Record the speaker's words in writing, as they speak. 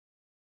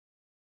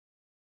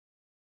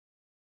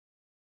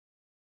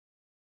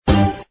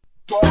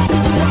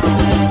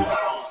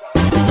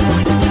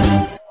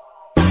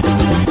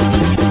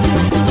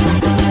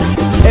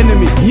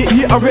Enemy,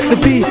 yeah, I rep the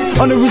D.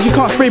 On the ridge you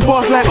can't spray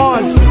bars like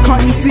ours.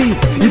 Can't you see?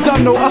 You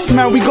don't know us,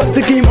 man. We got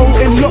the game all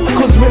in lock,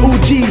 cause we're all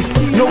G's.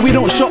 No, we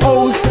don't shot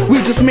O's, we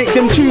just make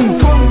them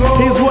tunes.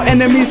 Here's what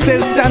enemy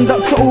says, stand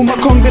up to all my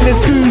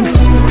Congolese goons.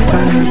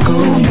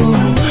 Congo,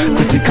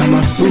 katika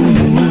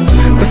masumu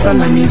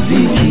kasala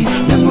miziki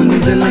yango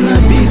nizela na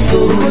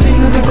biso.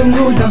 Sokolinga ka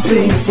Congo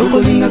danse,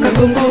 sokolinga ka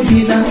Congo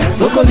bina,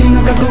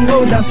 sokolinga ka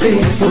Congo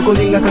danse,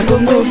 sokolinga ka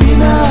Congo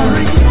bina.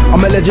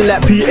 I'm a legend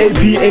like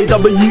P-A-P-A-W-E-M-B-A.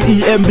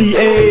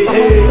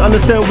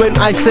 Understand when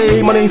I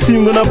say my name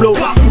soon gonna blow.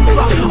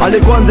 Ale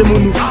kwanze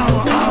munu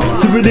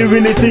to really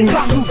win this thing.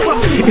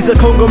 It's a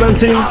Congo man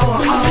thing.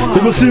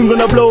 We will soon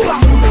gonna blow.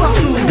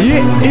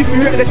 Yeah, if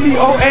you at the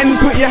C-O-N,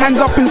 put your hands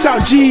up and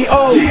shout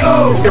G-O.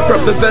 If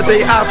rep the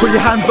Z-A-I, put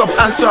your hands up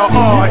and shout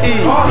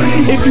R-E.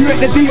 If you at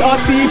the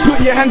DRC,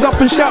 put your hands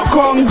up and shout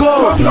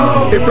Congo.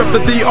 If rep the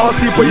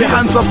DRC, put your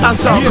hands up and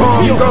shout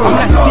Congo. I'm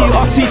like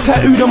DRC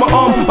tattooed on my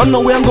arm. I know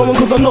where I'm going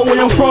cause I know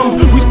where I'm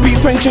from. We speak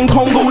French and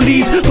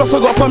Congolese. Plus I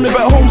got family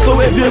back home, so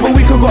every other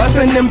week I gotta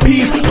send them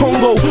peas.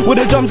 Congo, where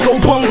the drums go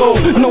bongo.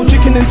 No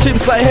chicken and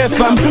chips like here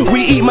fam.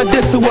 We eat my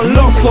diss to a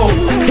losso.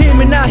 Hear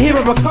me now, here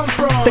where I come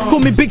from. They call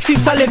me Big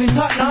Soups, I live in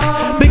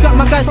Tottenham. Big up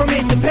my guys from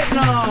here to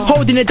Petna.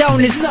 Holding it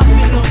down is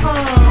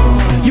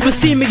you will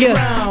see me again.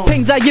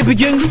 Pings like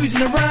Yibbegin,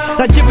 cruising around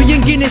like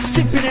Yibbegin Guinness,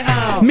 sipping it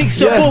out.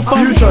 Mix your both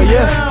on future,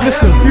 yeah.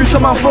 Listen, future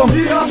man from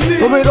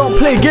where we don't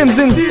play games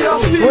in,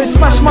 where we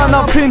smash man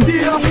up in.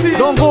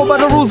 Don't go by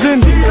the rules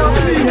in.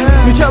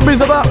 You chat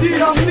breeze about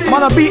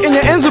man, I beat in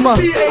your ends with man.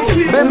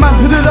 Then man,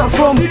 who did that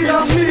from?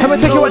 Can we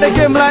take you out the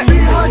game like?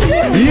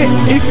 Yeah,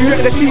 if you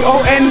at the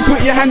C-O-N,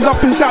 put your hands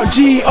up and shout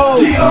G-O.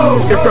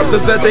 If rep the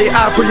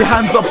Z-A-I, put your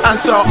hands up and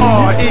shout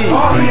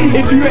R-E.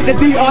 If you at the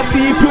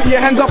DRC, put your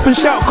hands up and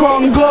shout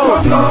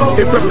Congo.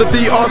 If rep the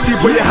DRC,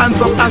 put your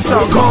hands up and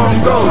shout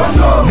Congo.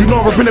 You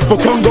know I'm it for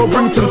Congo,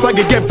 bring it to the flag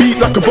and get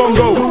beat like a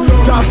bongo.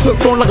 Time to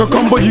stone like a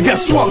combo, you get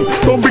swung.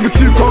 Don't bring it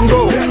to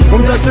Congo.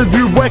 One time says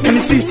rude boy, can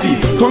you see?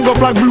 Congo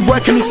flag rude boy,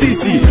 can you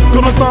see?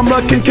 Gonna start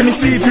murking, can you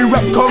see? If you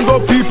rap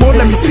Congo people,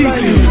 let me see.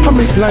 I'm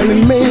line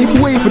and make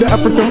way for the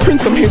African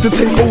prince, I'm here to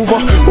take over.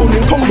 Born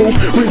in Congo,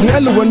 raised in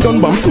Elo and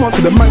done, but I'm smart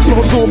to the max,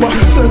 not sober.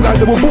 Certain guys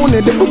that were born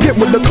there, they forget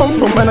where they come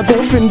from, and I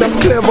don't think that's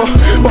clever.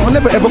 But I'll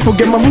never ever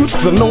forget my roots,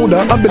 cause I know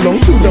that I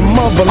belong to the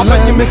motherland. I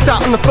bet you missed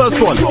out on the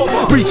first one.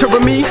 Breacher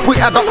and me, we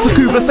add up to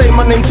Cuba, say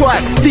my name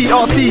twice.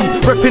 DRC,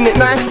 repping it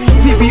nice,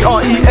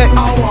 TBREX.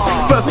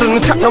 First on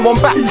the track, now I'm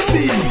back.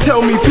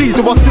 Tell me please,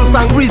 do I still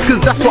sound grease? Cause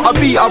that's what I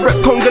be, I rep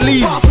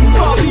Congolese.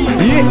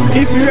 Yeah,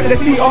 if you at the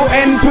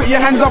C-O-N, put your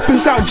hands up and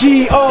shout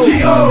G-O.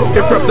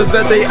 If rep the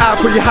Z-A-I,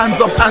 put your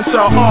hands up and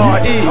shout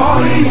R-E.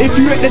 If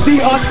you at the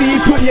DRC,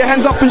 put your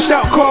hands up and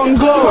shout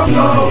Congo.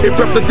 If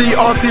rep the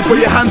DRC, put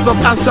your hands up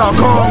and shout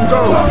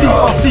Congo.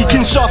 DRC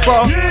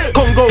Kinshasa,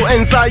 Congo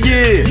and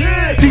Zaire.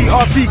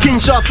 DRC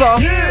Kinshasa,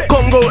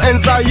 Congo and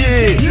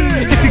Zaire.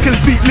 If you can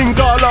speak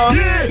Lingala,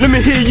 let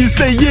me hear you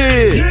say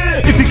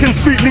yeah. If you can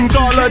speak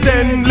Lingala,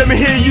 then let me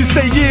hear you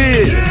say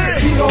yeah.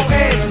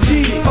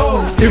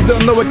 C-O-N-G-O. If they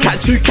don't know it,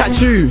 catch you,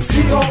 catch you.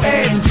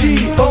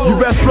 C-O-N-G-O. You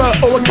best blur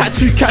or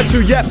catch you,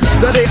 yep.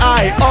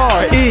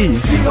 Z-A-I-R-E.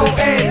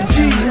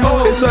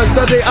 C-O-N-G-O. It's a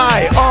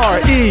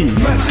Z-A-I-R-E.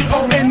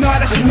 C-O-N, no,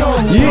 that's a no.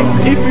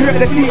 Yeah, if you at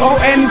the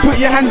C-O-N, put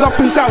your hands up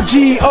and shout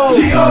G-O.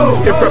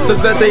 If rep the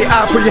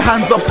Z-A-I, put your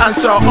hands up and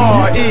shout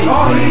R-E.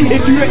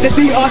 If you at the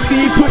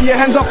DRC, put your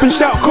hands up and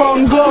shout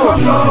Congo.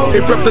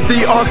 If rep the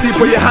DRC,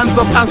 put your hands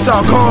up and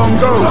shout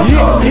Congo.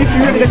 Yeah, if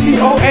you at the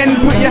C-O-N,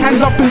 put your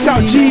hands up and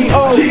shout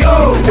G-O.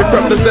 If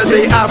rep the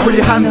Z-A-I, put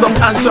your hands up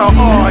and shout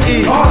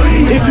R-E.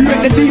 If you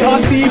at the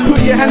DRC,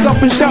 put your hands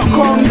up and shout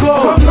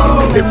Congo.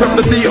 If rep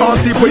the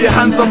DRC, put your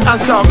hands up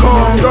and shout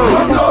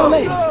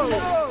Congo.